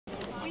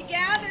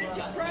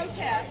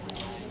protest.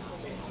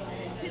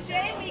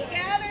 Today we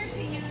gather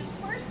to use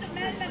First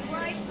Amendment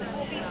rights that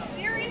will be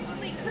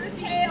seriously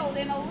curtailed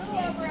in a little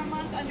over a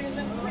month under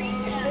the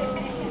pretense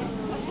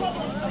of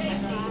public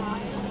safety.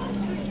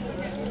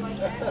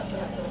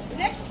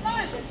 Next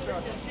month,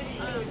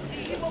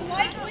 we will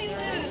likely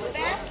lose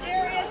vast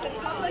areas of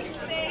public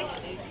space,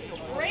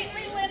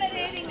 greatly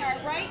limiting our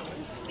right to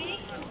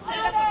speak, to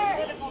set up a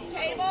political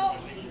table,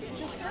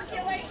 to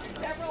circulate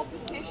several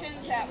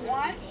petitions at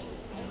once,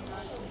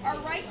 our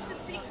right to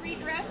seek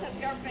redress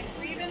of government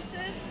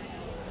grievances,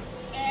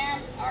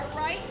 and our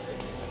right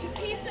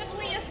to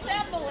peaceably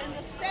assemble in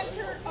the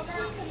center of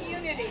our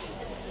community.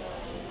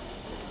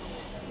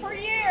 For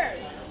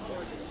years,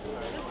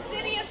 the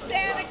city of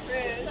Santa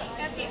Cruz,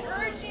 at the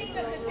urging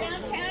of the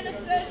Downtown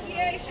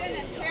Association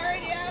and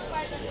carried out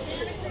by the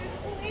Santa Cruz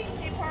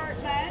Police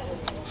Department,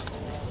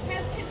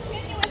 has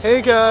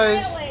continuously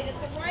violated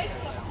the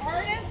rights of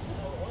artists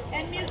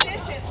and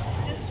musicians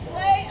to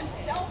display and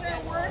sell their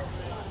works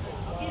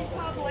in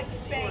public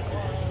spaces.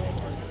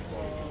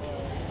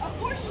 A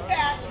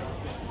pushback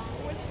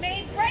was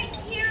made right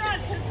here on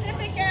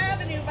Pacific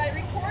Avenue by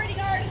recording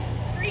artist and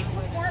street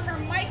performer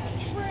Mike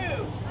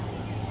True,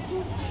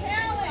 who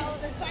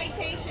challenged the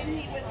citation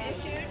he was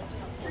issued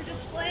for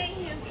displaying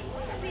his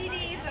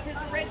CDs of his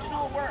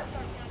original work.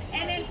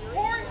 And in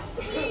court,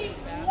 he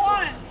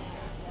won.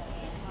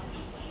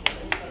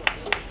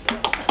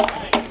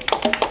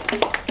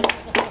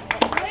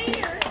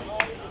 Later,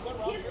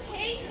 his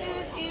case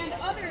and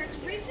others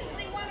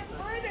recently won a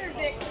further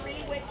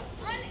victory which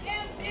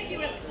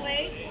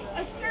unambiguously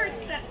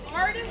asserts that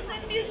artists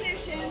and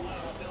musicians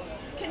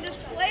can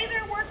display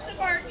their works of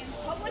art in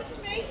public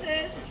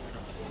spaces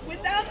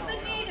without the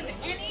need of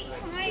any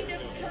kind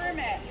of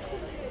permit.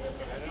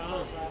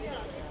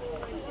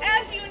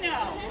 As you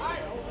know,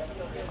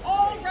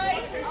 all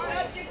rights are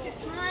subject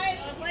to time,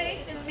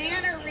 place, and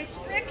manner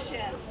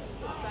restrictions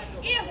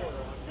if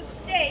the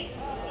state,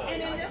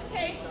 and in this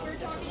case we're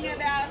talking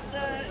about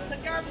the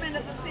government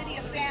of the city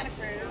of Santa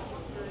Cruz,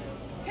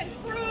 can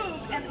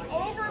prove an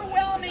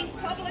overwhelming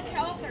public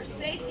health or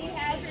safety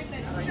hazard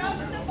that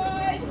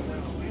justifies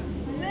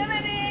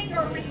limiting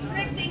or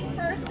restricting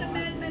First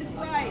Amendment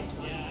rights.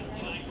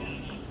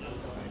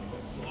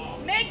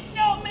 Make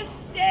no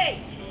mistake,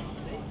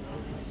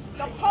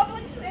 the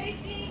public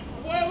safety,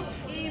 quote,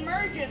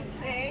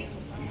 emergency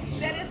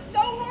that is so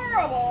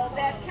horrible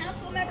that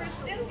Council members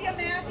Cynthia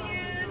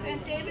Matthews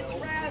and David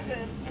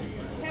Terrazas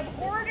have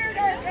ordered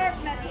our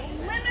government to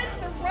limit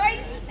the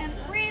rights and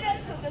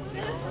freedoms of the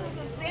citizens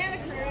of Santa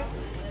Cruz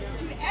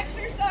to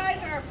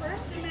exercise our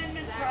First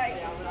Amendment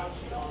rights.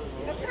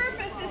 The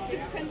purpose is to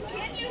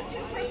continue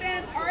to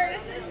prevent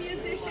artists and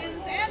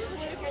musicians and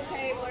political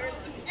tablers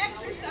to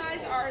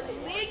exercise our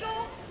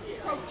legal,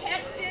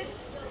 protected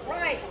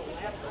rights.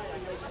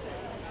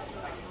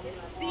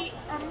 The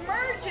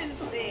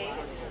emergency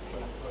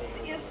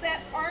is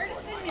that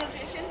artists and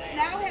musicians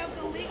now have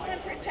the legal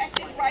and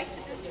protected right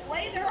to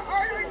display their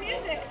art or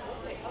music.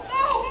 The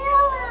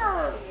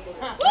horror!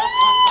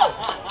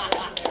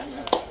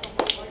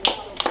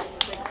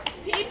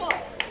 People,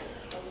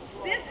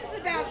 this is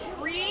about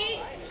greed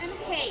and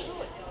hate,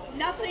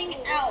 nothing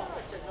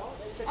else.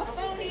 A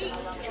phony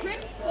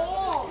trip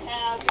ball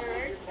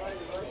hazard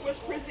was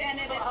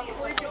presented at the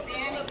urge of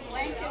banning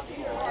blankets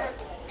and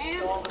tarps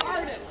and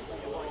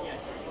artists.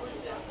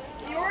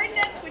 The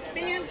ordinance which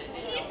bans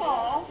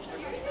people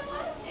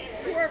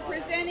who are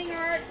presenting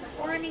art,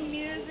 performing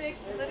music,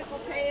 political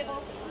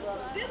tables,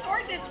 this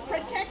ordinance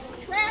protects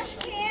trash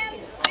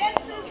cans,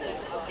 fences, and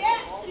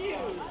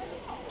statues.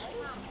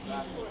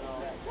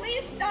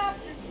 Please stop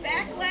this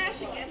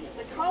backlash against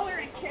the color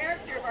and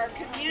character of our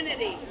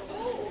community.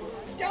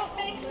 Don't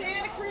make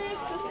Santa Cruz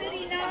the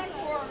city known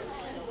for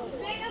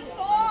sing a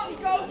song,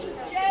 go to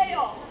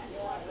jail.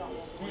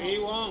 We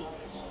won't.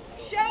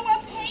 Show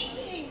a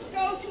painting,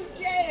 go to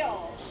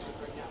jail.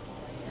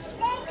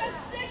 Smoke a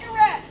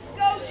cigarette,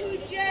 go to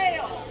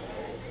jail.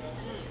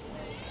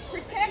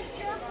 Protect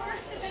your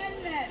First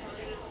Amendment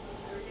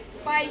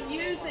by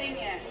using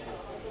it.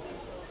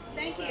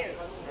 Thank you.